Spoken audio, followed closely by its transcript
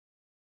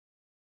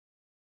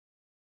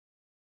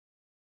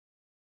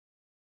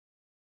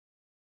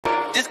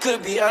this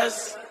could be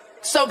us.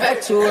 So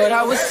back to what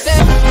I was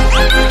saying.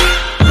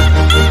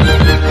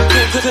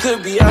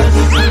 Could be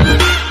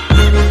us.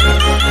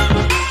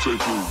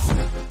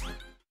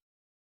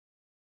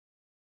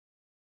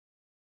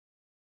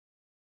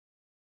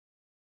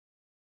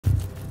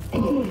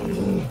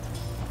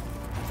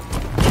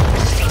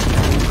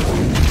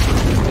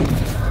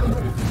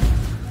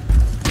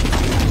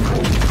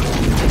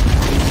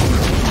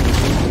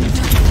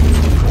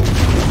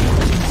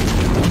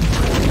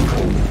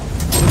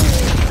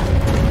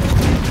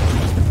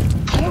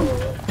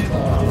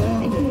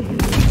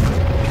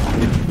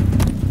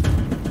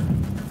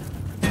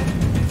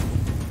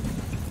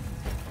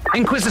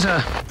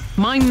 Inquisitor,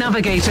 my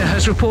navigator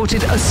has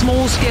reported a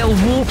small-scale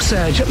warp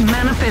surge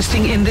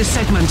manifesting in this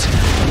segment.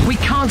 We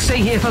can't stay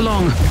here for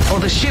long, or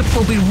the ship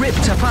will be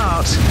ripped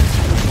apart.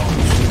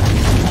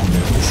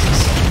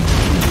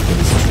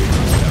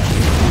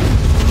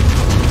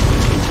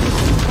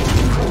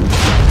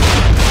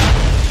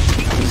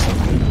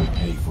 Somebody will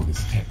pay for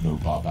this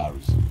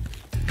techno-barbarism.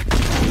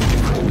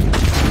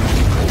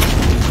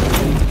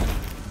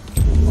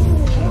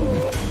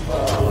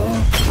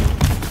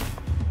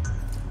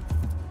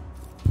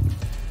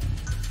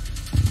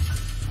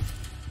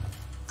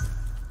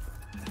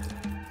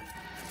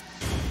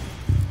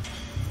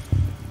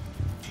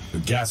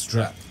 Gas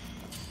trap.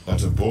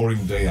 Not a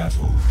boring day at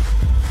all.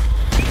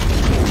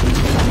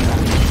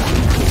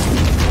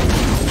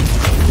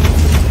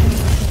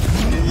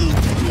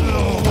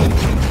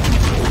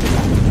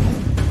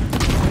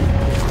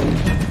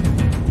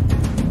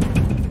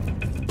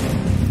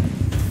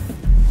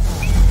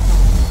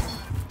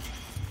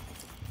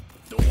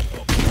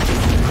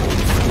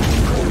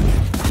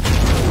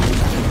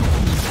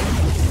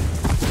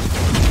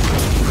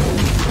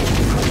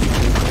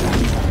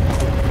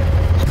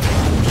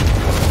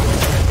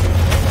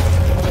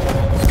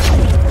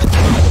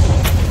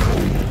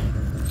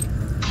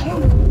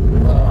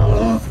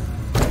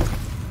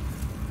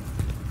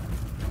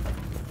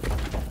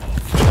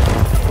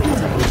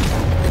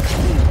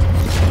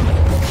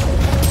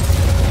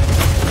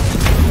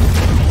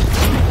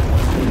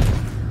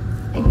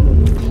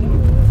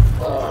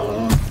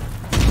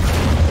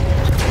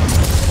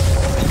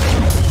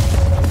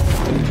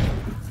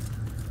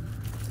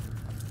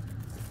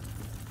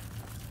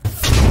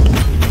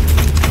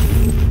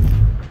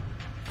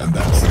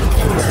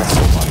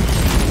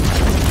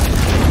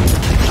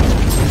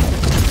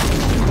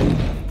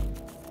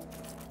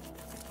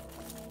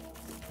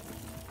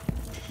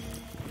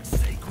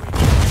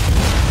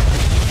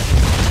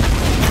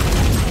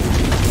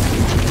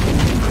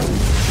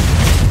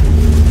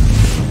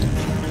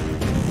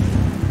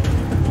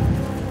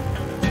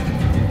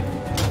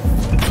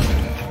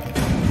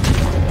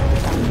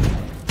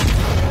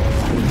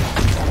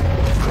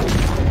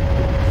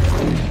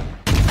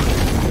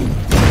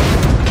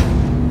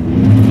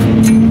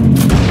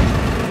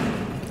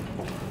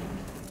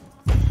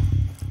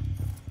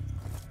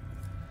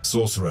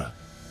 Sorcerer,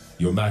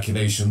 your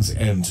machinations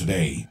end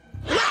today.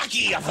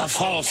 Lackey of the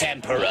false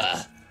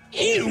emperor!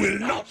 You will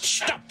not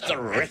stop the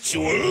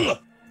ritual!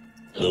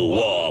 The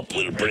warp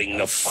will bring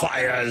the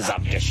fires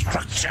of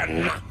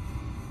destruction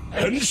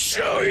and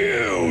show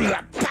you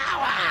the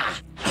power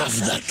of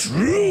the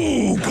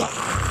true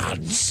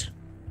gods!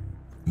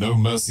 No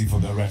mercy for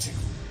the heretic,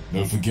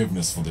 no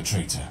forgiveness for the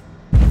traitor.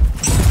 You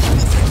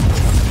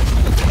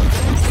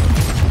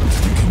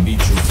can meet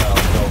your foul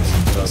gods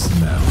in person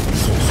now,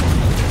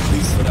 sorcerer.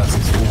 These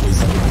fanatics always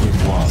have a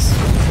grimoires.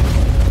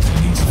 I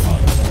need to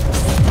find them.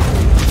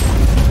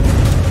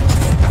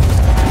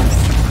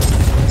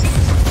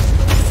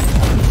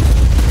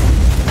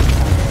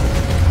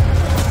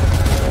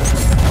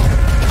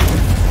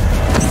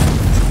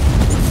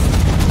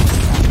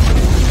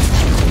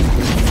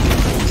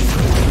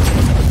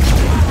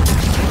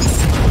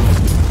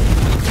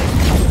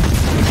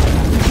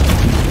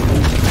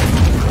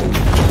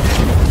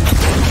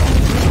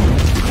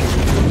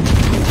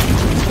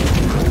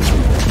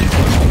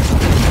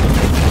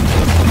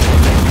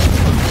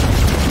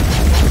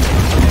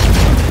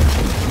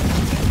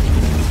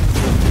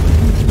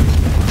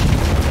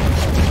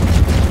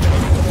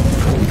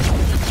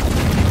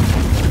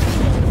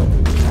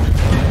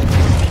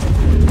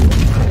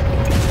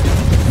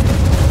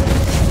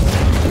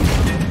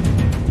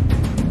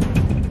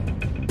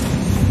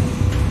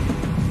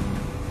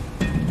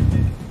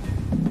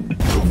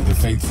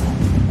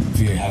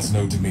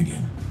 No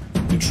dominion.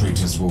 The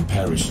traitors will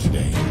perish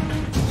today.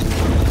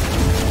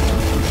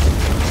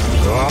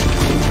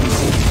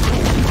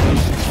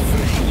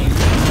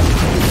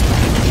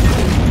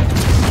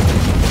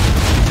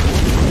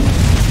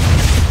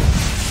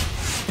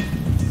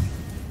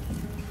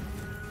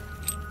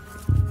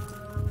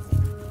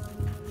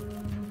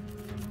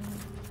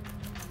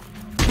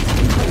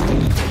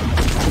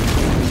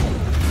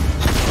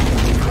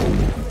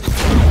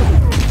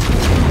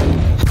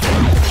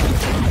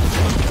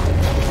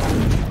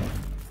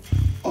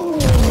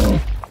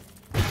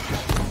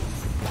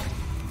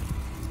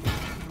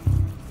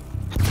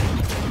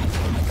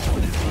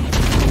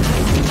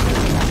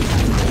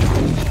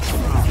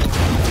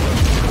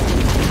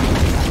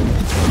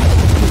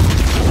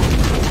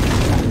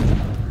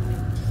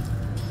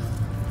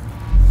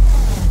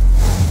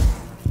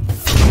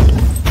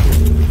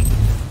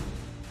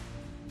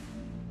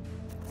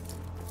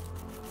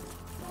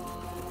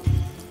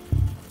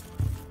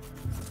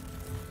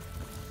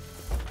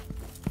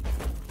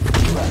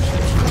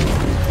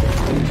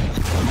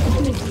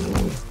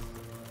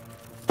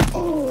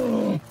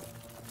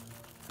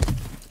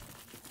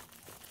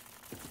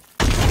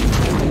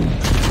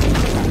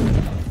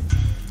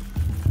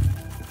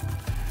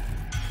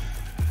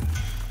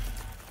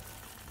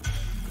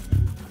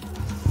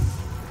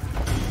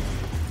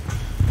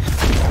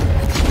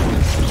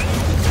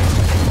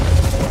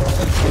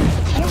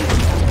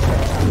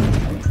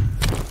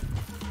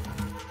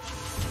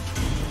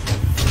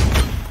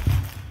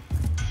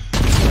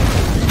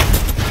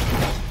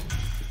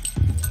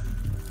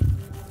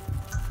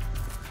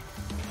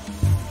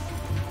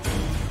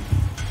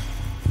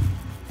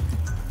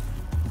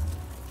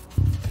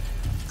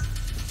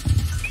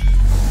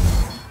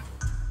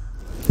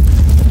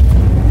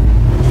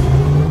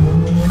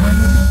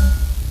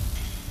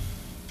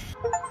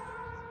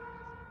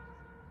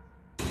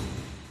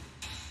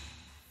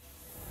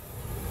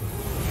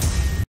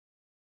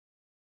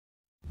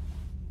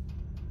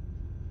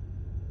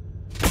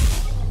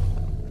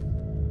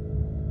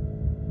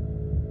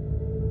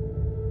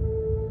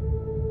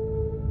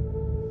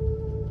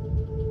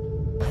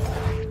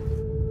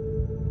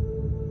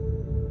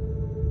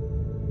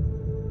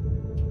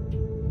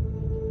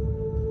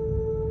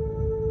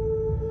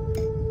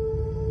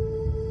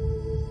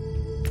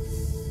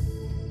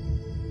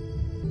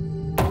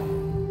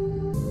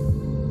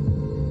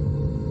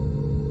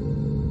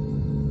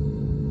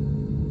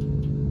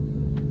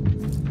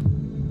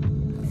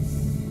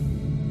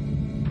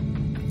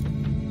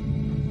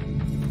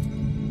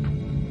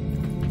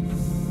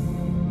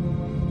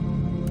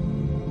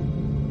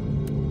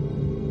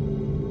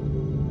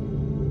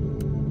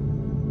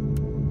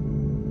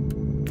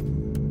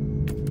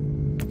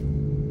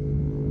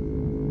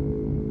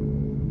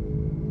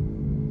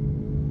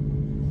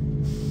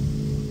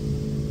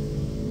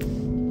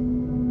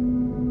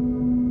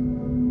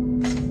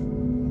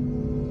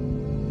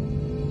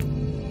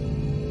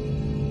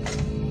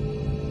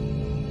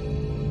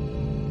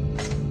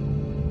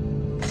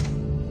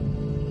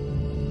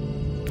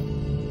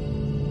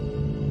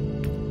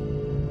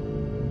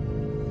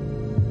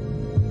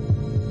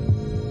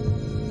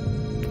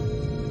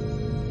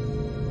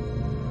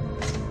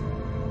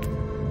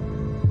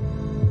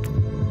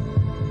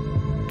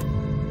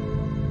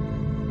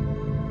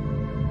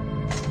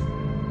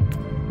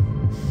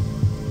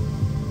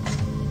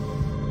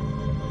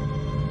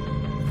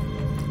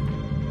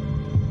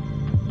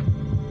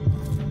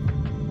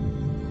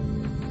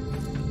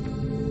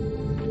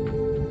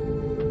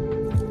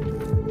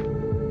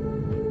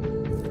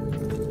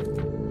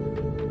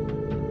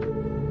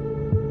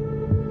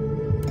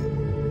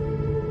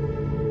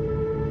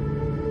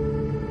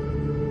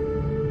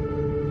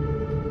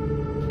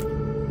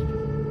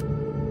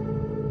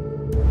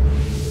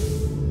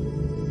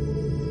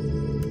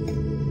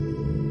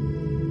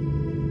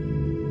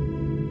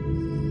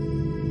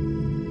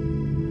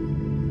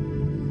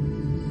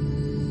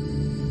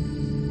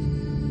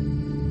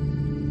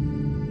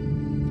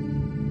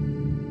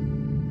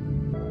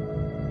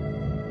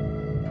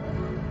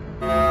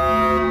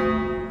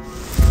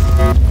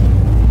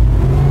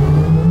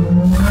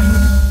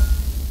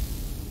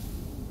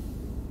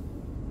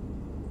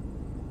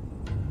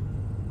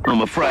 I'm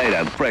afraid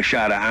I'm fresh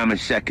out of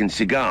Amasek and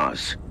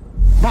cigars.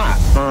 But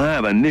I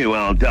have a new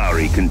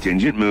Aldari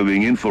contingent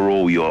moving in for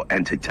all your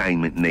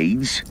entertainment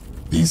needs.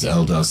 These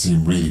Eldar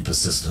seem really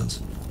persistent.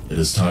 It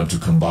is time to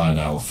combine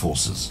our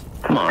forces.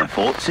 My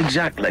thoughts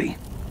exactly.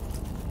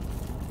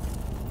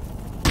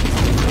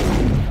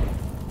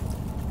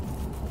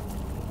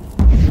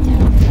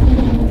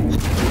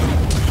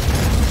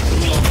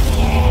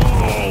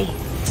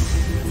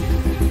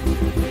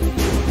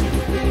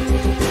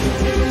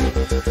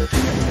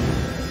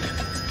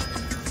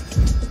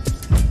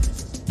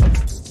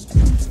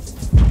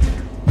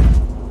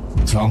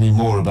 Tell me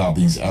more about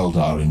these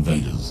Eldar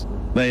invaders.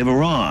 They have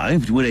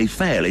arrived with a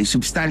fairly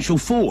substantial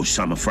force,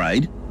 I'm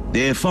afraid.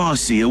 Their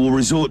Farseer will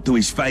resort to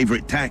his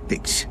favorite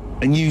tactics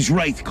and use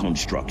Wraith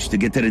constructs to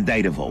get to the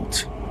data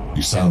vault.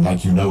 You sound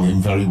like you know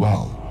him very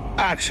well.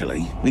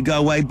 Actually, we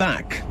go way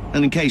back.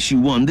 And in case you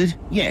wondered,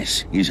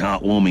 yes, his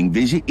heartwarming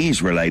visit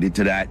is related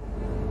to that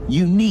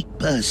unique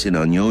person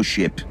on your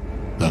ship.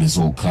 That is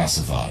all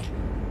classified.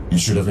 You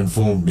should have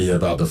informed me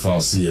about the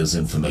Farseer's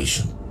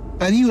information.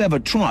 Have you ever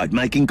tried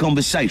making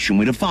conversation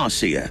with a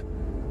Farseer?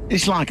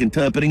 It's like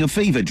interpreting a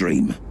fever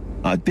dream.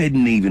 I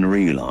didn't even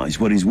realize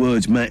what his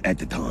words meant at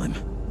the time.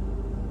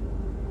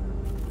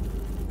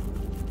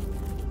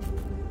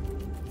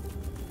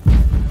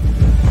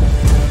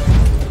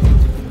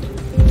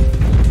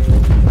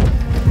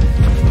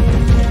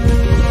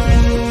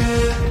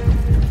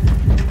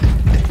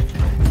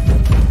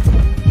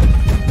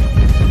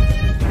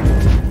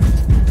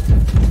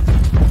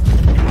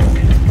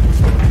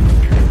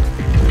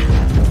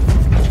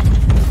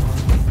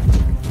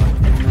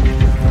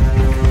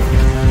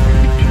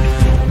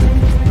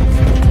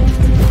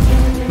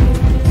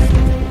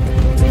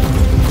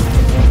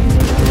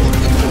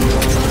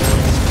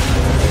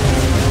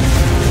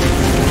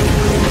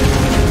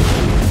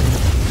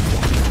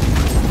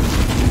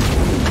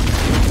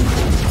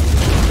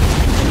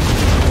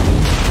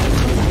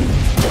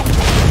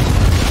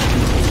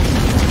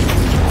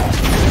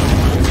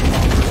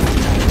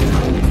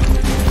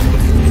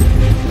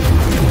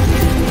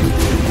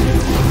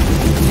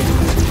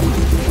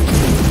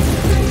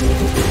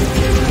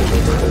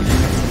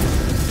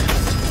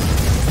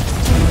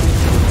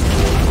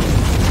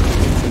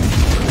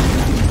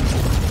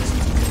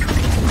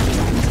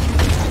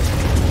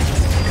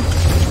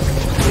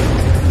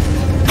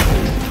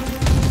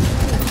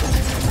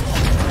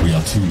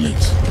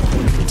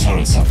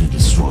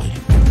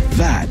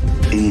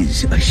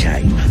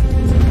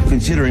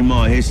 Considering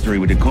my history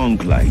with the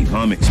Conclave,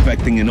 I'm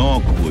expecting an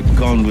awkward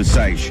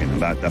conversation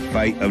about the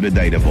fate of the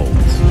data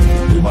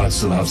vaults. We might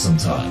still have some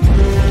time.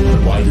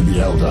 But why did the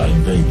Eldar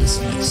invade this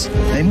place?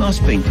 They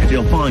must think that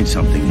they'll find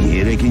something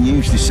here they can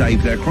use to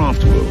save their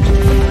craft world.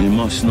 You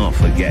must not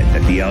forget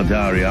that the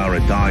Eldari are a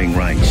dying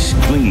race,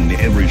 clinging to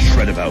every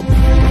shred of hope.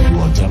 You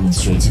are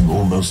demonstrating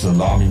almost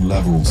alarming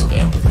levels of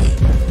empathy.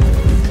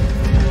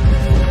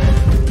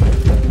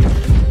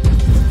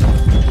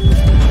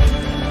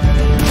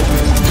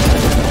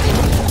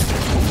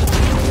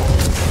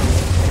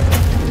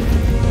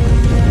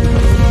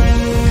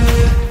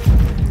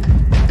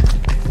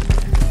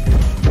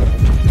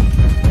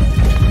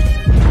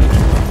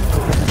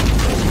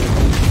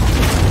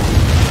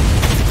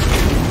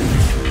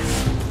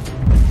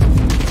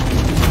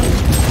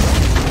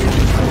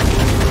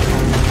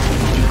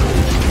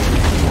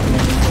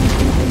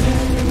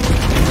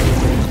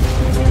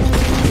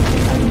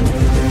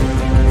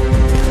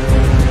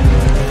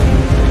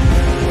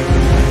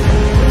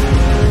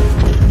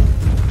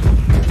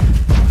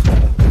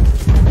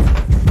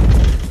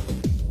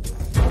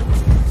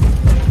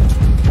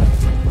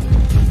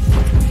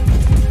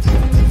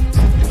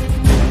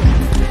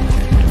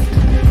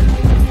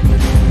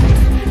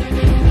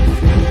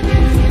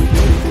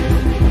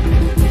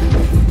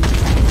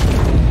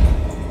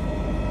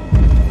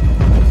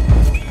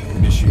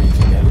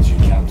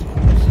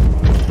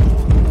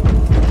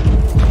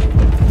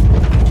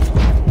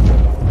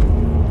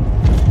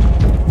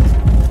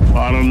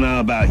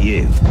 About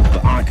you,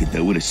 but I could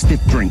do with a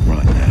stiff drink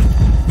right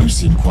now. You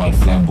seem quite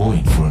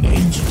flamboyant for an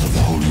agent of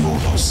the Holy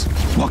Ordos.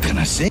 What can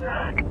I say?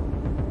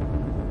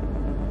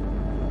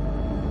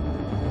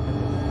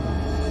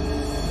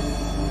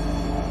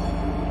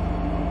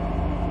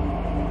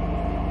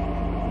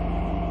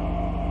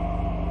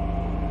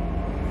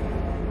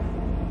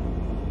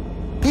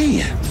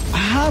 Hey, I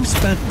have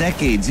spent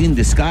decades in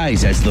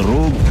disguise as the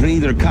rogue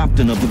trader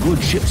captain of the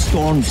good ship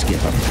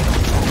Stormskipper.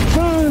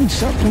 And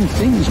certain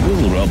things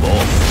will rub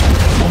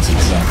off. What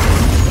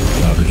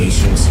exactly?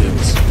 Navigation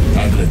skills.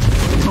 Handling.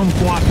 I'm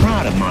quite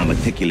proud of my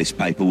meticulous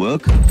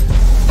paperwork.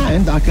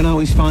 And I can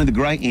always find a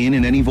great inn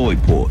in any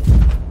void port.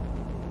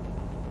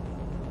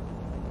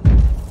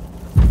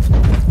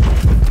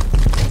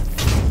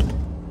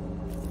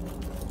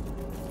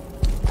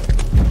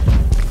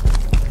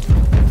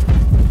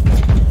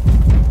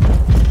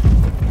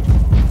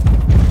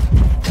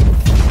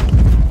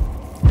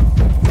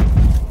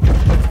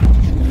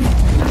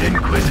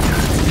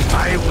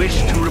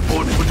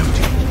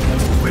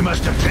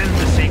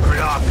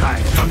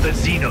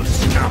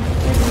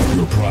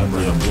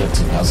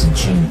 and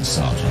chains,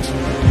 Sergeant.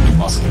 We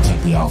must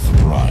protect the Alpha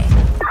Pariah.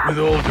 With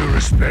all due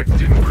respect,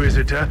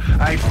 Inquisitor,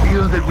 I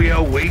feel that we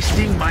are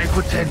wasting my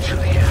potential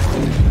here.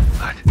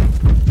 But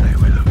I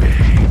will obey.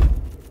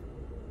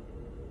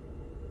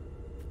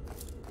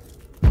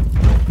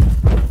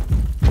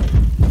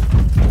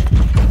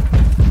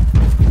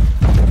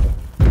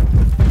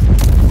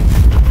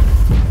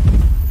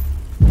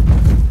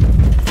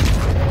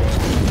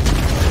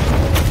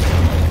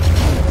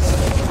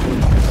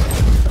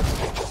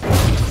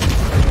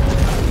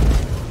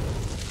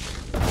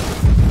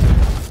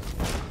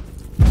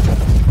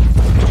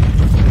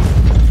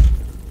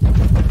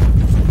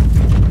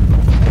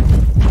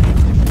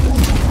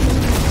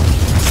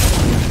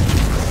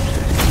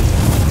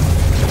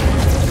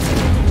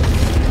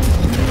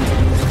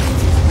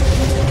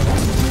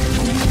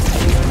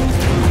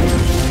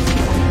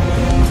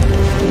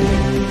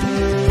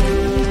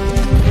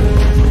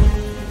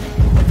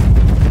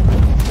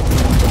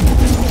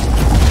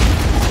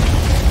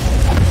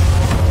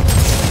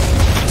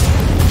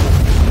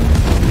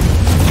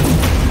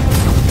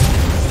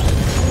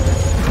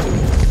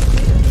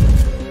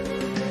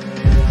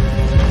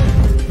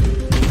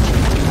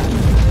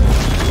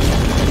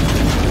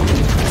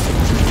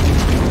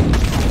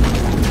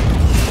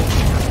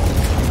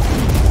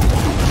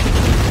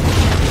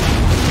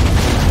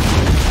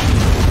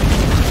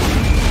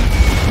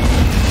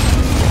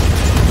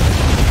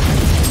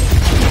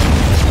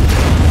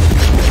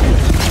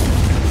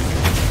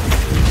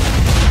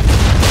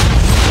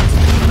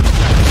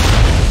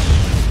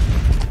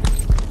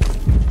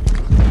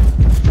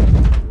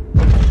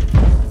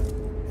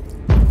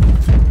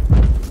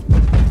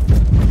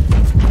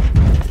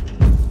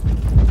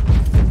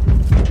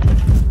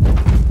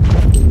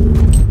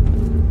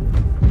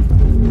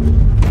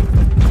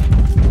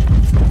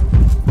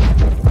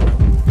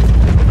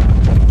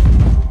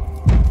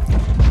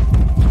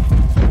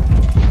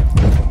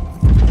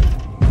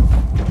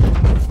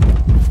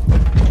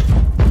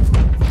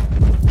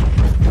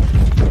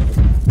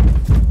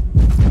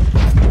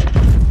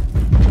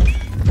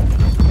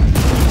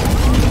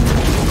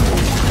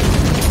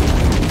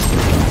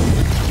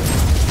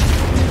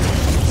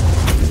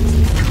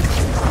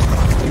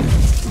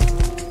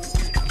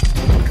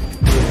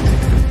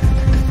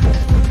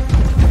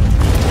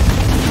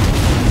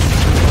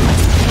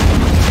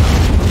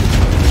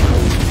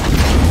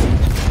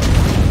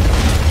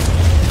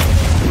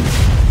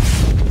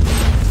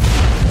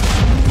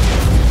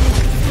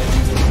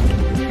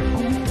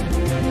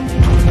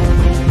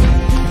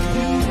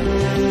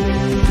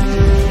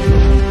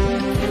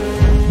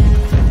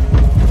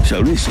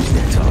 So this is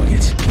their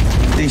target.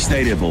 This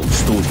data vault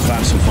stores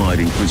classified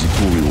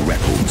inquisitorial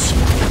records.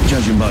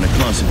 Judging by the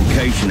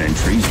classification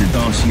entries, the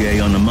dossier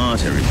on the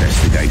Martyr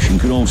investigation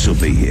could also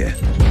be here.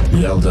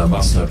 The Elder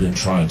must have been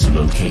trying to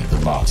locate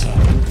the Martyr.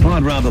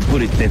 I'd rather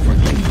put it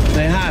differently.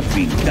 They have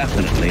been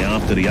definitely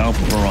after the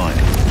Alpha Pariah.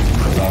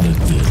 Valid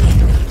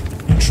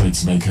theory. Your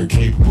traits make her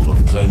capable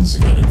of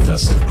cleansing an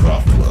infested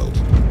craft world.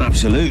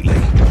 Absolutely.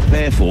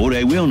 Therefore,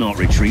 they will not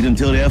retreat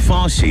until their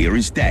Farseer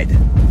is dead.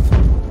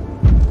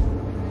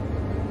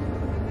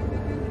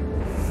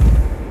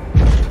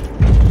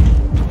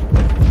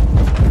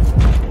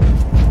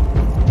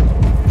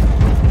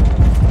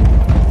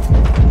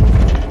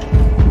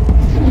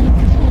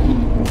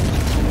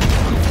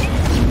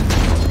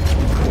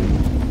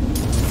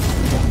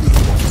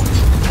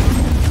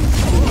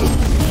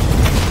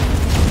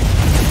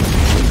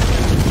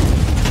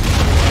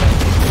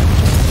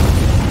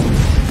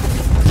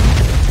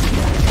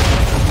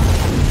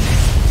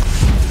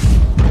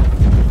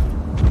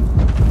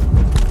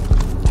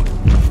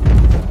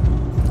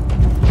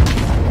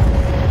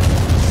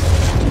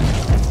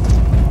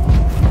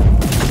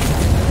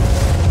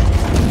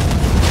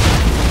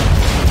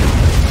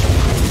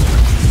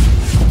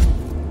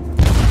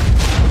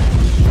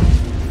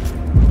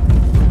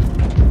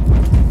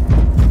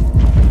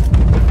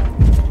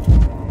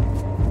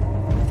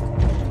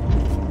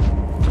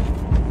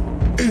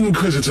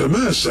 Inquisitor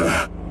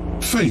Mercer,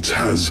 fate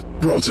has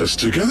brought us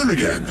together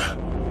again.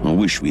 I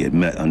wish we had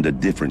met under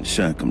different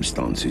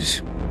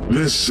circumstances.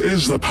 This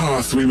is the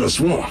path we must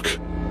walk,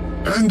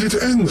 and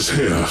it ends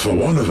here for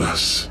one of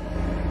us.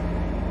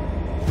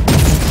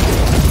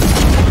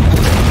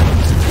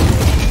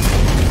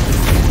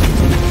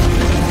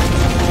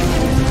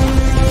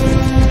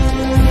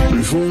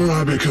 Before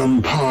I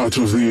become part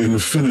of the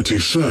Infinity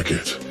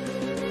Circuit,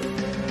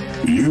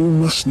 you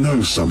must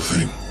know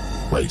something.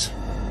 Wait.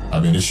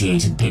 I'm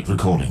initiating pit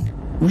recording.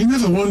 We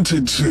never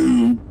wanted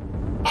to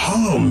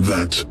harm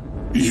that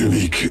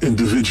unique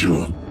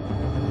individual.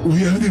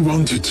 We only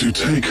wanted to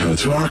take her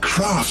to our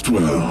craft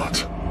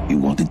world. You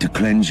wanted to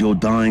cleanse your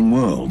dying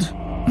world?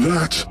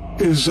 That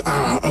is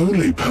our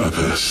only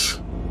purpose.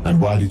 And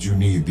why did you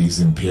need these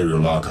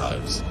Imperial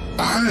archives?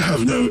 I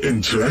have no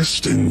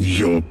interest in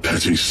your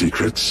petty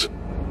secrets,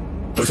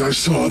 but I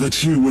saw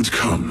that you would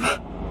come.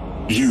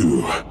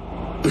 You,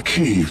 the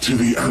key to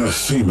the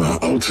Anathema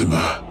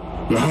Ultima.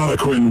 The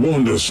Harlequin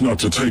warned us not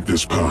to take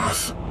this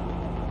path,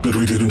 but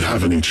we didn't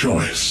have any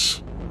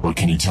choice. What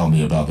can you tell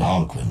me about the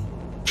Harlequin?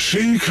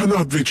 She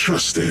cannot be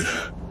trusted.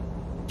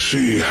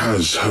 She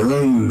has her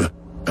own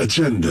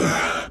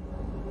agenda.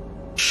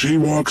 She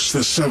walks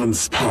the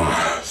seventh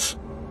path.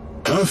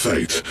 Her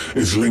fate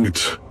is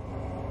linked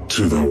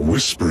to the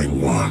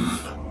Whispering One.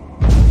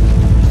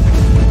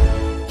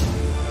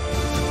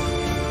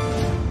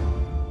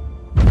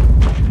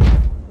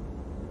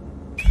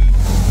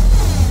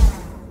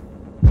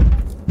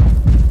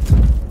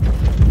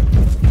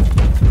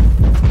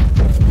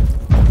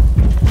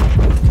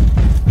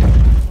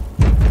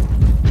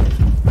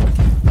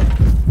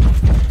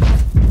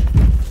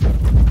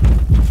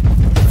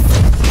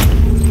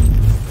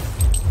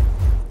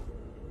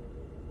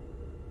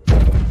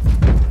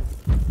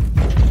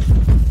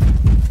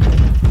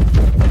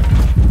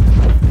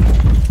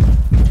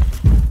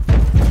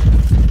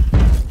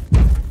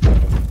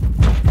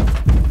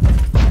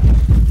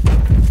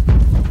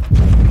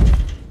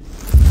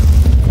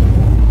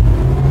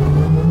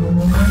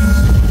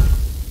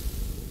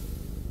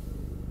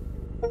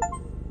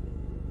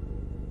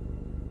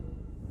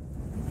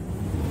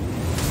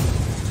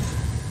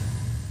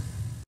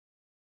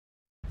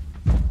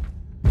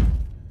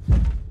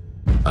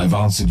 I've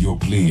answered your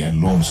plea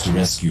and launched a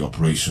rescue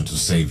operation to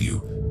save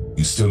you.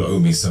 You still owe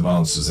me some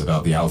answers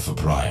about the Alpha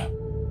Prior.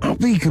 I'll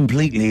be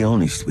completely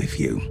honest with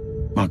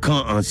you. I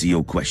can't answer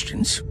your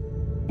questions.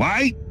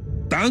 Wait!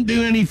 Don't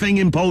do anything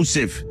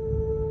impulsive.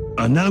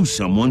 I know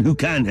someone who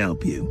can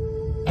help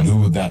you. And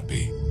who would that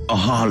be? A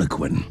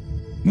Harlequin.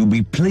 You'll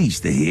be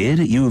pleased to hear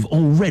that you have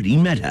already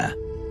met her.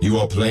 You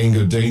are playing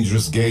a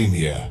dangerous game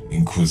here,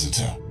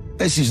 Inquisitor.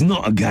 This is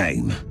not a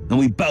game, and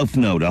we both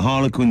know the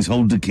Harlequins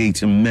hold the key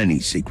to many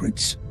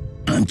secrets.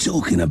 I'm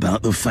talking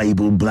about the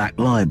fabled Black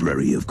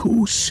Library, of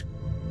course.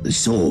 The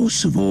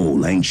source of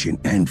all ancient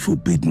and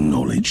forbidden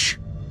knowledge.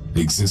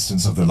 The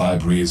existence of the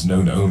library is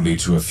known only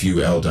to a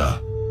few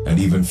Elder, and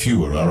even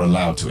fewer are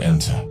allowed to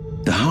enter.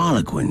 The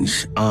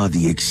Harlequins are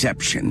the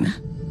exception.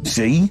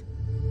 See?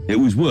 It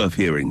was worth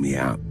hearing me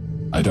out.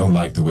 I don't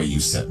like the way you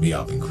set me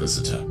up,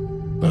 Inquisitor,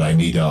 but I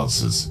need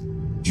answers.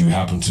 Do you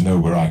happen to know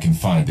where I can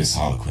find this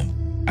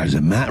Harlequin? As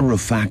a matter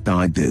of fact,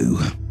 I do.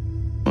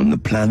 On the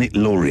planet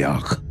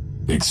Loriarch.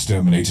 The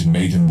exterminated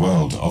maiden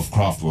world of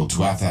Craftworld to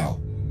Athal.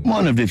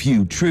 One of the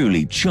few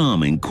truly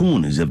charming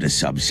corners of the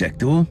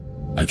subsector.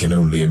 I can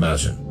only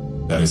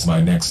imagine. That is my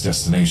next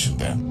destination,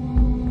 then.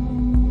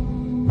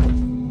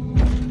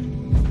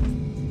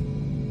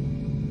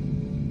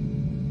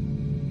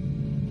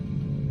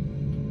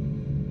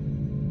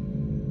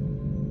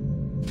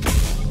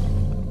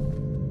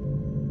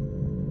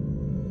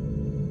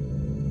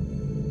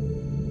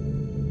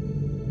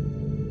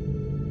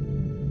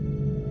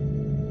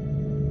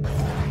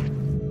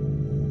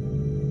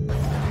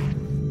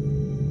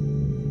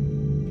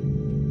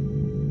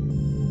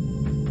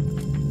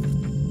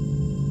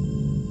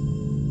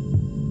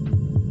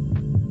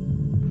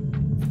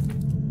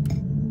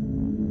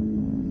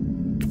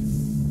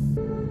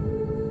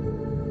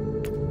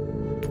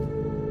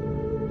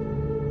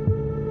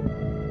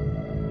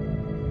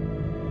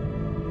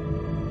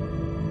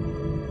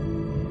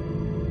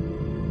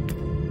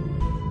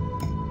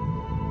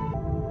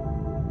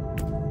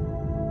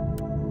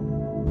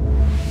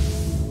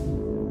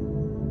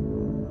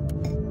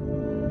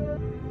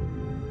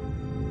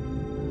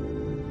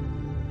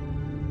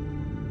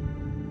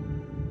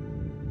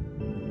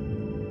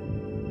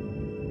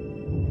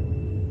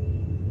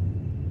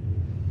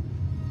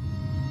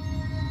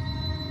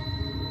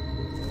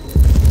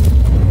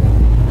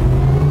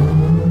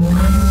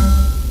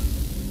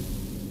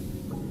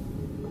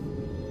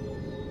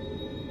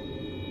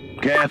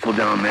 Careful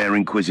down there,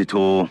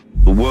 Inquisitor.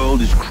 The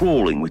world is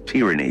crawling with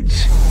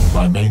Tyranids.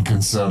 My main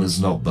concern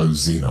is not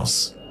those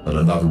Xenos, but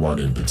another one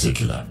in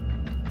particular.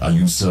 Are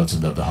you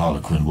certain that the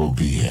Harlequin will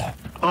be here?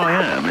 I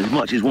am, as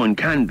much as one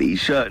can be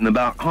certain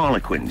about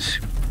Harlequins.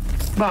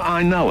 But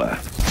I know her,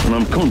 and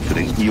I'm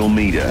confident you'll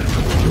meet her.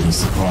 It is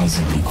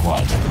surprisingly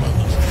quiet at the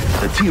moment.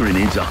 The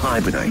Tyranids are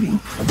hibernating.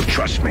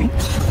 Trust me,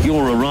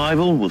 your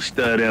arrival will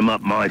stir them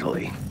up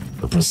mightily.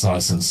 A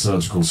precise and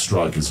surgical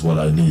strike is what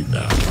I need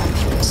now.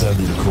 Send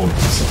me the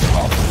coordinates of the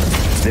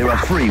Harlequin. There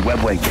are 3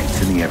 webway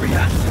gates in the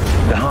area.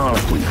 The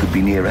Harlequin could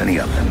be near any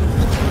of them.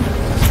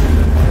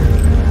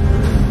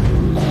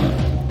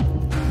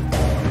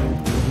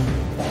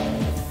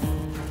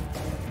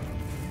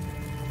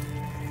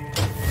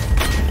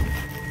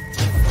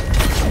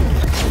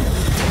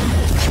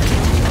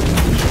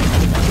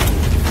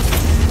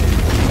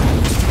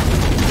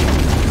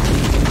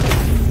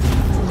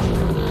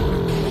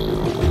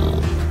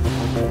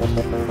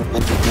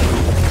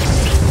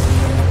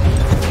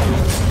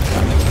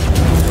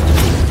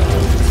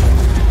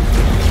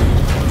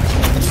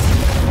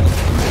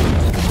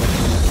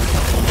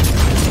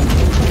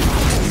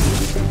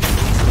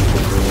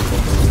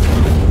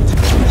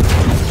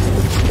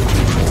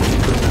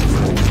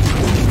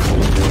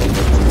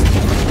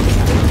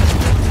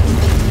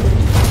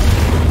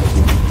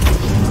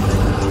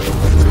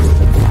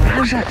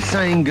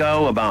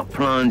 Go about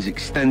plans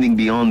extending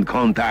beyond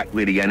contact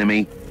with the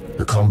enemy?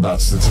 The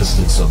combat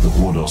statistics of the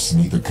Ordos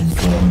neither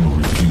confirm nor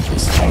refute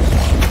this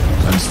timeline.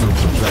 I'm still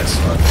perplexed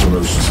by the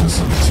ferociousness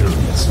of the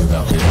Tyranids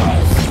without their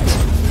high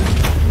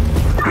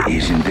feet. It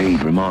is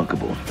indeed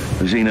remarkable.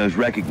 The Xenos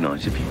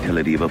recognize the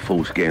futility of a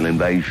full-scale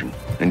invasion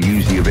and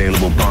use the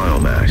available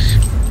biomass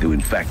to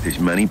infect as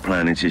many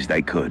planets as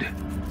they could.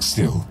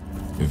 Still,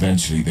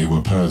 eventually they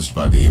were purged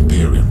by the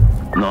Imperium.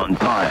 Not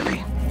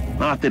entirely.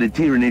 After the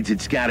Tyranids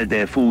had scattered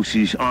their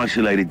forces,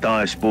 isolated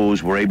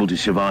diaspores were able to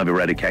survive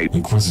eradicate.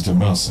 Inquisitor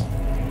Mercer,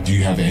 do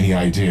you have any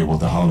idea what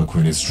the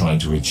Harlequin is trying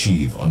to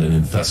achieve on an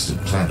infested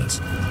planet?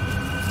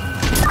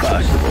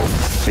 First of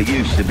all, it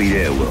used to be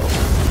their world.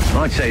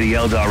 I'd say the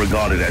Eldar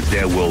regard it as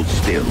their world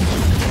still.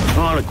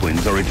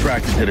 Harlequins are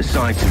attracted to the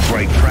sites of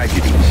great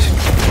tragedies.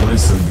 What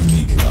is so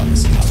unique about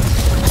this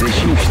planet?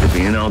 This used to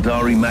be an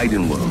Eldari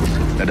maiden world,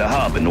 at a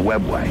hub in the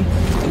webway.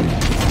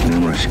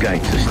 Numerous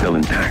gates are still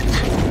intact.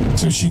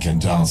 So she can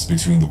dance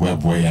between the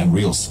webway and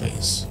real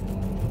space.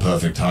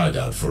 Perfect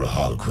hideout for a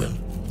Harlequin.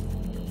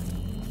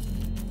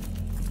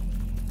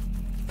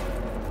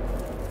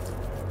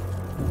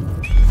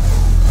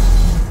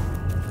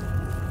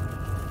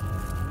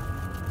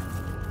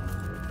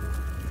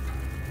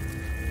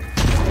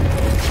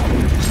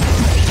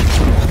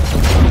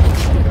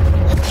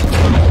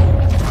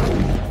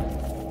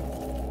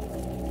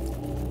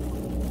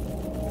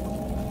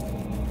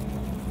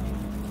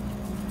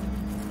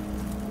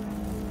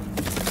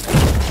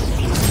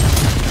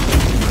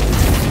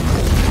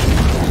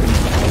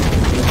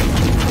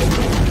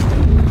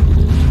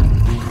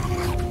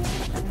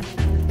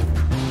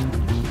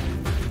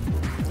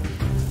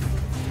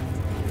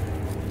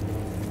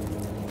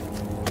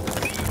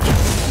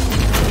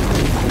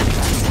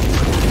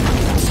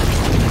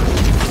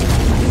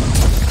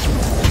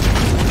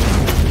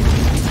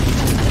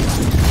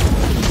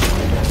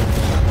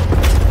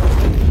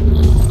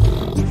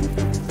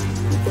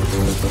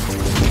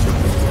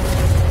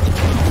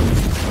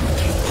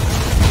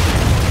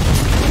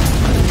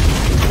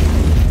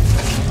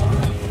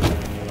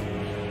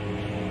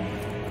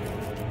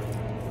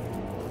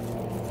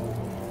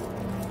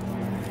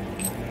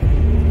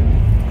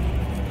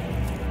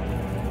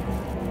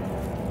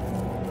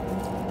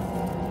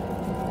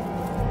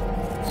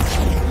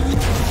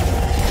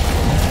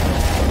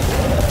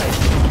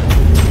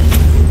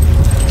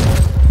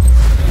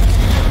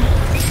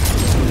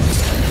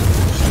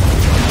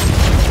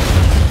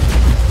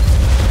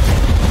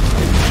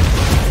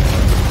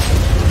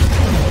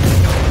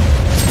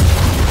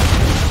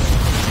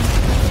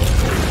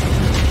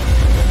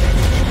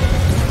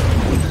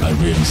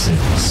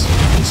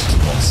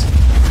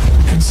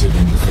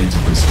 Considering the fate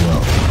of this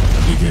world,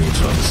 I'm beginning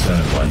to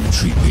understand why you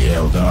treat the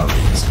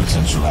Eldari as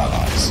potential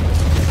allies.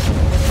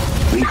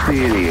 We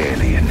fear the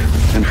alien,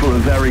 and for a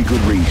very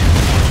good reason.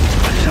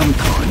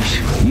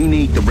 Sometimes, you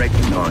need to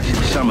recognize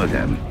that some of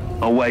them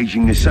are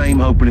waging the same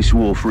hopeless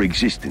war for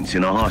existence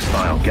in a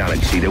hostile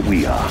galaxy that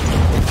we are.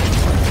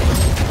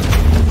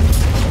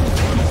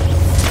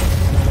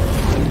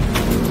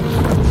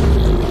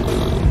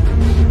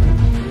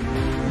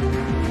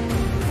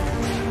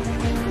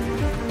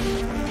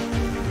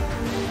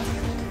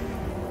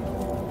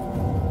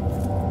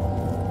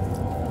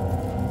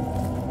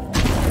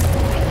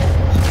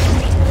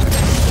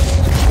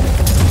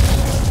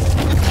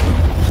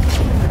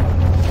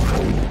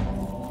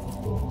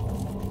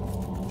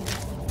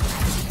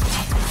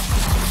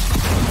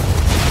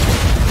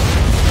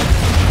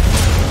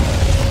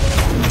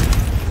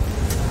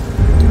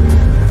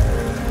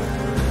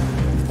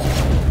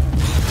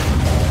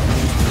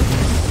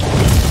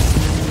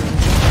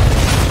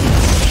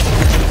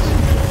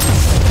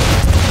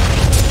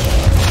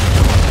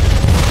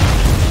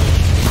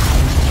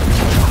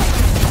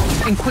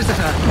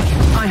 Inquisitor,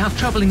 I have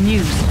troubling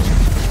news.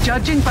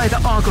 Judging by the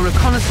Argo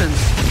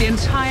reconnaissance, the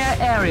entire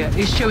area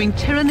is showing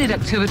Tyranid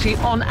activity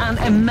on an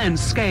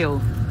immense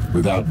scale.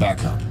 Without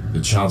backup,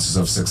 the chances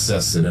of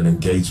success in an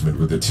engagement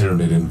with the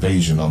Tyranid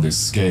invasion on this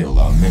scale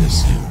are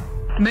minuscule.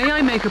 May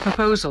I make a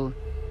proposal?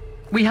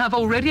 We have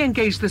already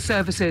engaged the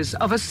services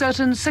of a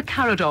certain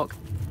Sakaradok,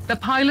 the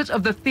pilot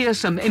of the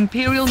fearsome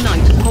Imperial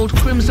Knight called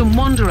Crimson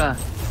Wanderer,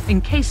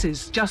 in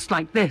cases just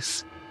like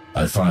this.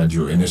 I find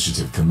your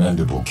initiative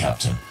commendable,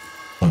 Captain.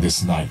 But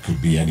this knight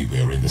could be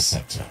anywhere in the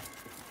sector.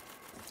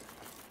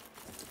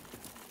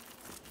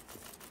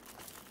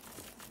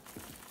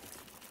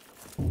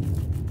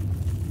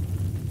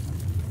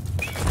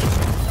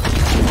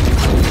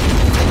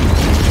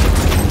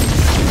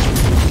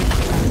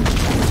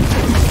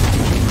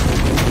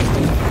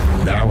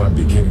 Now I'm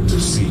beginning to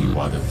see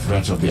why the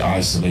threat of the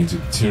isolated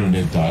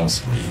Tyranid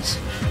diaspores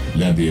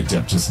led the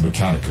Adeptus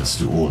Mechanicus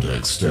to order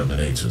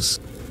exterminators.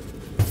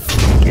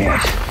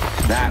 Yes,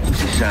 that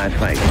was a sad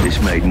fate for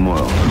this maiden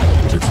world.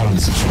 The current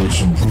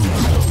situation proves,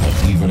 though,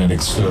 that even an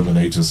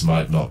exterminators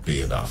might not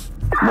be enough.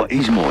 What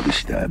is more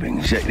disturbing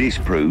is that this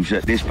proves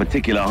that this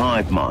particular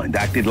hive mind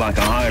acted like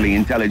a highly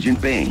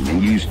intelligent being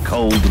and used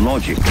cold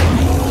logic.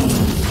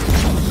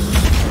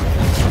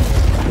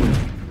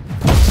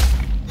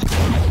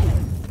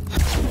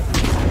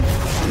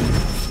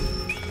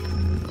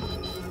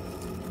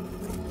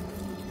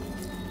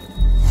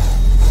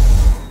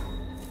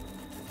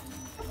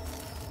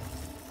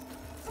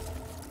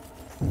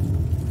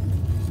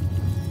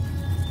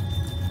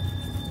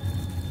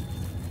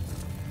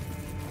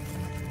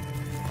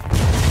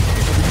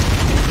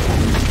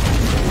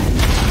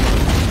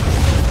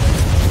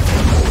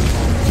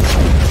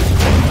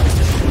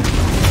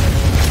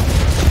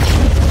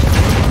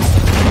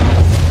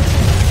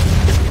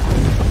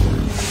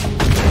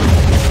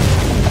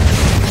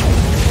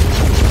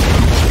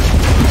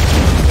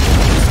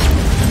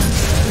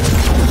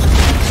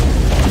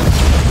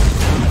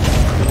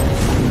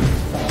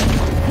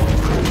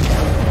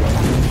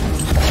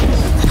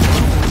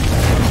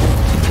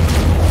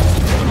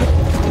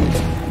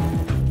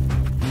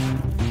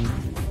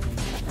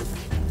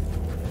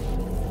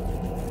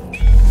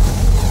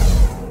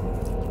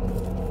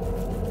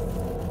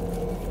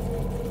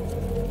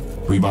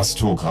 We must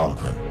talk,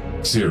 Harlequin.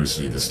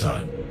 Seriously this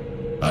time.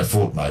 I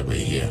fought my way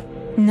here.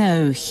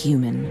 No,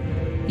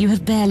 human. You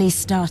have barely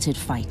started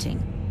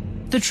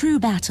fighting. The true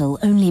battle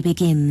only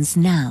begins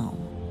now.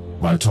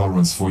 My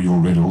tolerance for your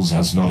riddles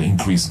has not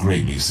increased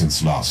greatly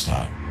since last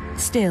time.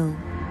 Still,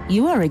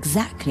 you are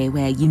exactly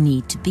where you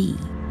need to be.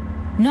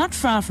 Not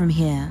far from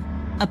here,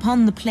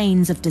 upon the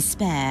plains of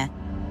despair,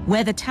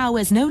 where the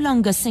towers no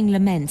longer sing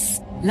laments,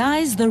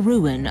 lies the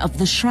ruin of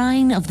the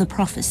Shrine of the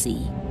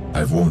Prophecy.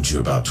 I've warned you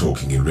about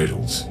talking in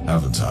riddles,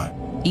 haven't I?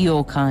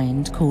 Your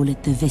kind call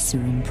it the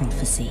Viscerum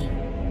Prophecy.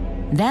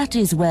 That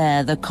is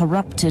where the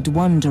corrupted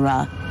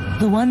wanderer,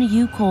 the one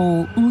you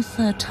call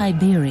Uther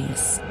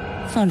Tiberius,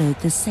 followed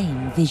the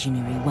same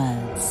visionary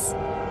words.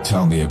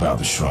 Tell me about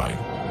the shrine.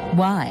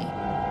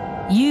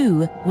 Why?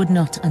 You would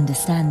not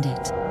understand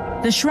it.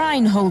 The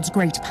shrine holds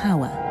great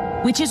power,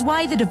 which is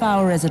why the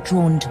Devourers are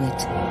drawn to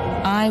it.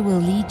 I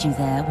will lead you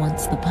there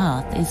once the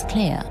path is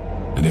clear.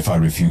 And if I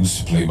refuse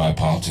to play my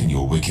part in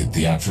your wicked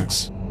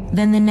theatrics?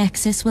 Then the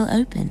Nexus will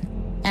open,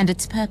 and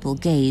its purple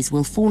gaze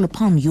will fall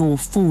upon your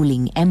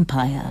falling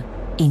empire,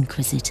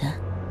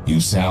 Inquisitor.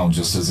 You sound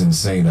just as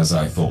insane as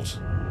I thought.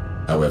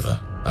 However,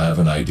 I have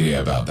an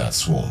idea about that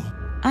swarm.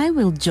 I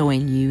will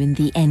join you in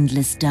the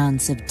endless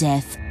dance of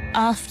death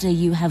after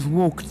you have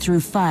walked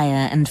through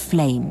fire and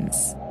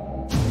flames.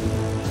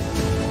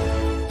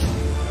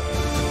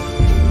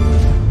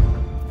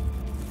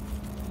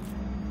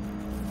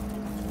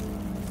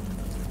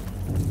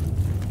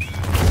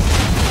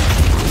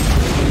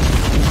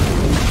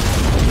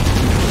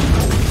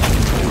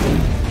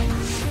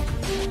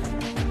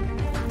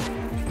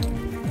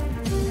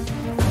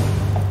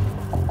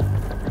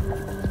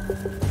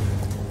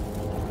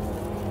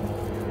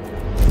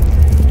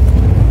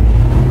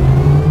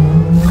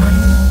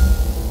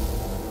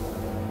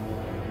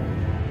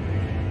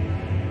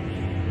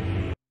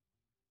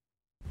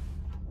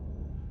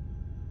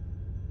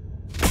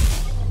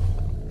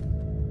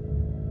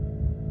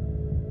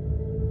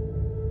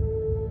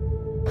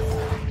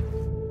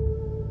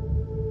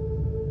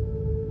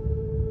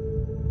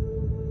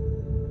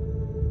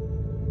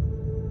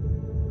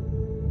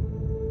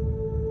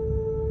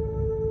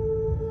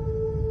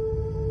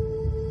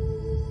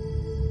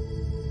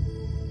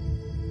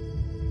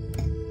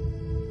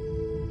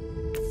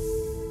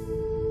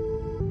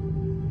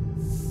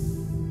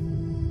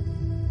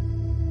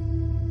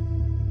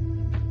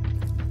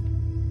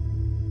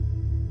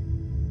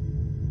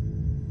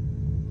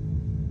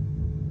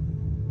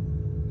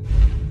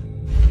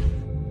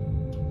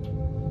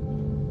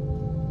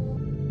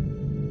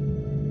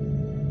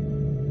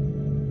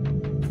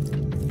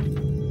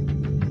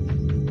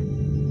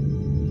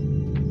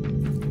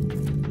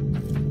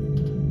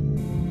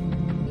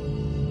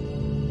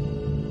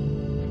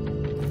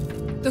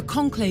 The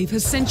Conclave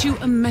has sent you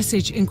a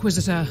message,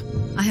 Inquisitor.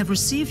 I have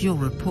received your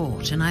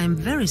report, and I am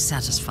very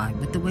satisfied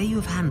with the way you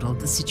have handled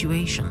the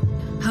situation.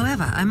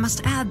 However, I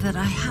must add that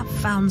I have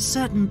found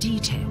certain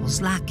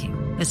details lacking,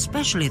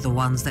 especially the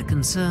ones that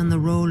concern the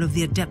role of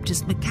the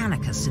Adeptus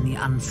Mechanicus in the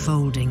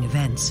unfolding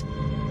events.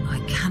 I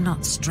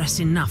cannot stress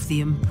enough the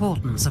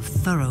importance of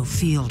thorough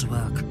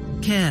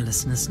fieldwork.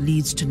 Carelessness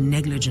leads to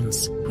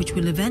negligence, which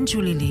will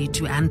eventually lead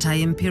to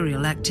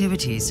anti-Imperial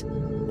activities.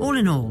 All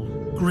in all,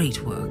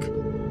 great work.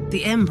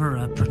 The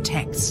Emperor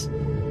protects.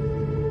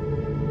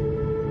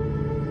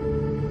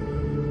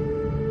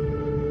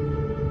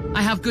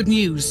 I have good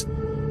news.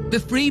 The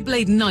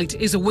Freeblade Knight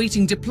is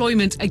awaiting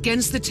deployment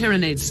against the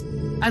Tyranids,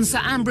 and Sir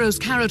Ambrose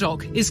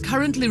Caradoc is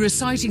currently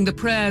reciting the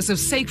prayers of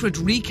sacred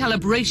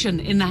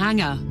recalibration in the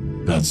hangar.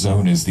 That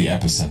zone is the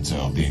epicenter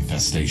of the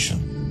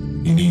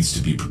infestation. He needs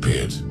to be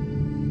prepared.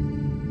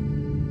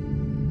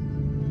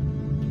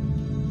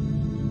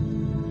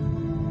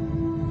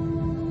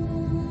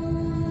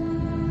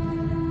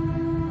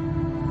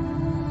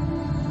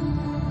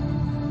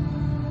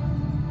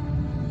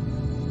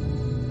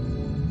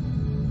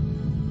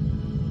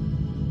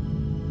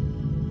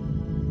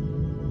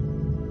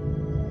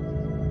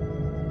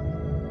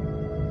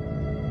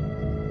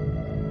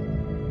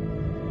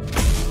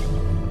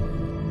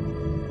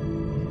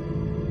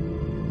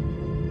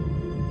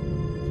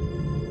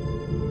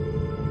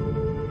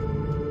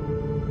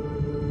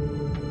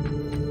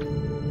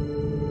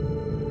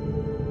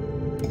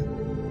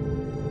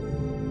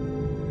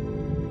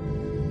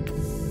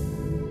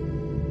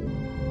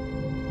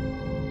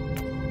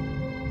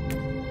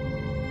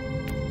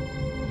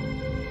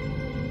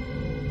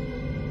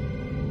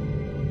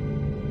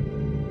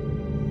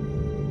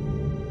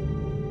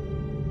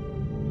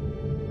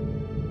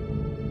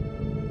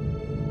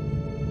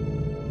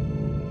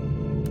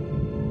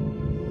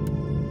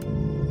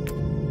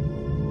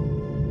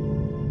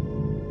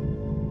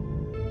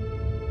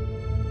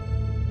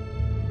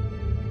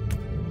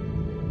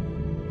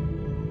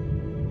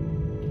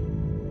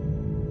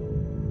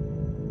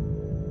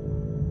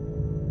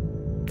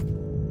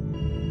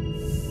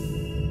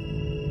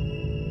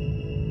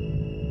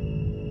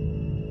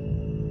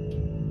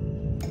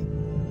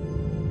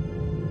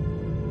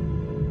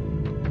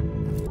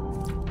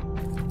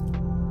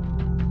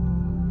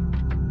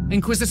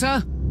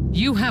 Inquisitor,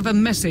 You have a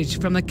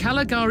message from the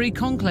Caligari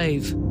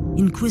Conclave.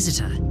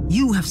 Inquisitor,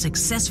 you have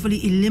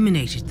successfully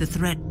eliminated the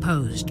threat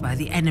posed by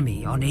the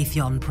enemy on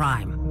Atheon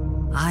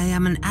Prime. I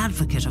am an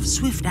advocate of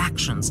swift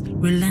actions,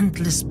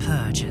 relentless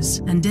purges,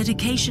 and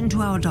dedication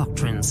to our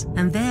doctrines,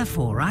 and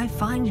therefore I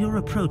find your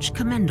approach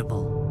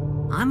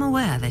commendable. I'm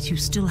aware that you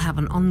still have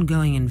an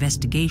ongoing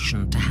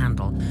investigation to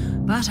handle,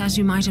 but as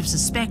you might have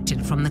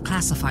suspected from the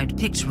classified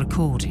PICT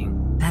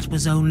recording, that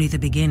was only the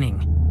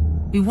beginning.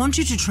 We want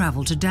you to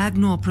travel to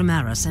Dagnor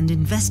Primaris and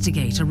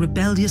investigate a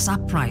rebellious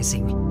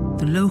uprising.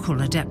 The local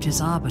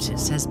Adeptus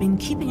Arbitus has been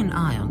keeping an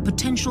eye on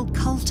potential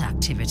cult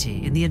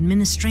activity in the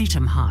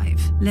Administratum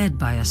Hive, led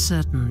by a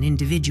certain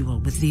individual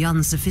with the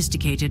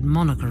unsophisticated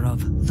moniker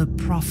of the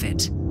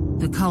Prophet.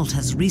 The cult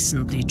has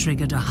recently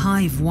triggered a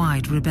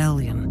hive-wide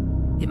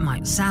rebellion. It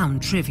might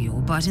sound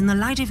trivial, but in the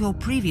light of your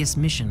previous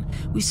mission,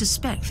 we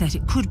suspect that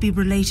it could be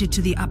related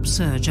to the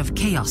upsurge of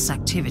chaos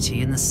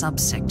activity in the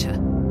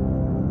subsector.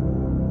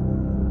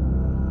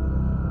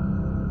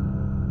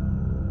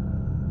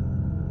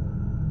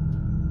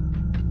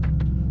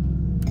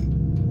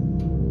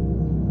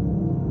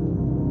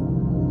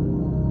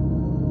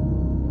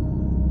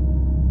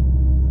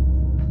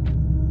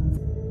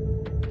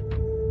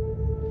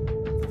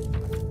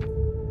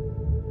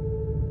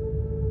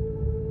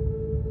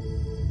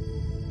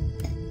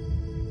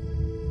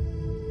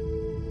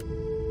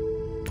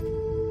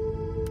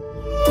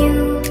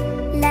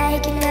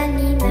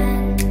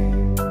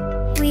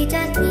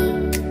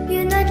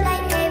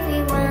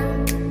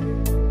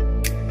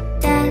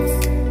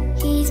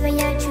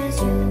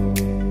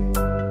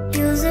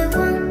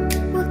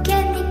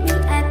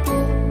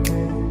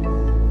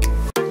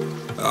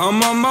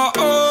 I'm on my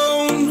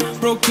own,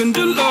 broken and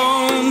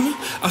alone.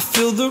 I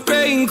feel the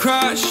rain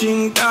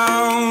crashing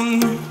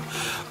down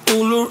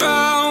all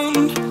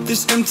around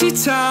this empty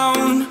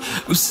town.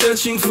 I'm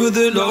searching for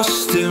the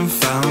lost and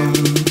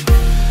found,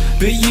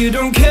 but you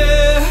don't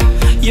care,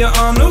 you're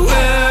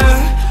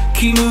unaware.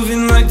 Keep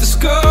moving like the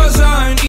scars aren't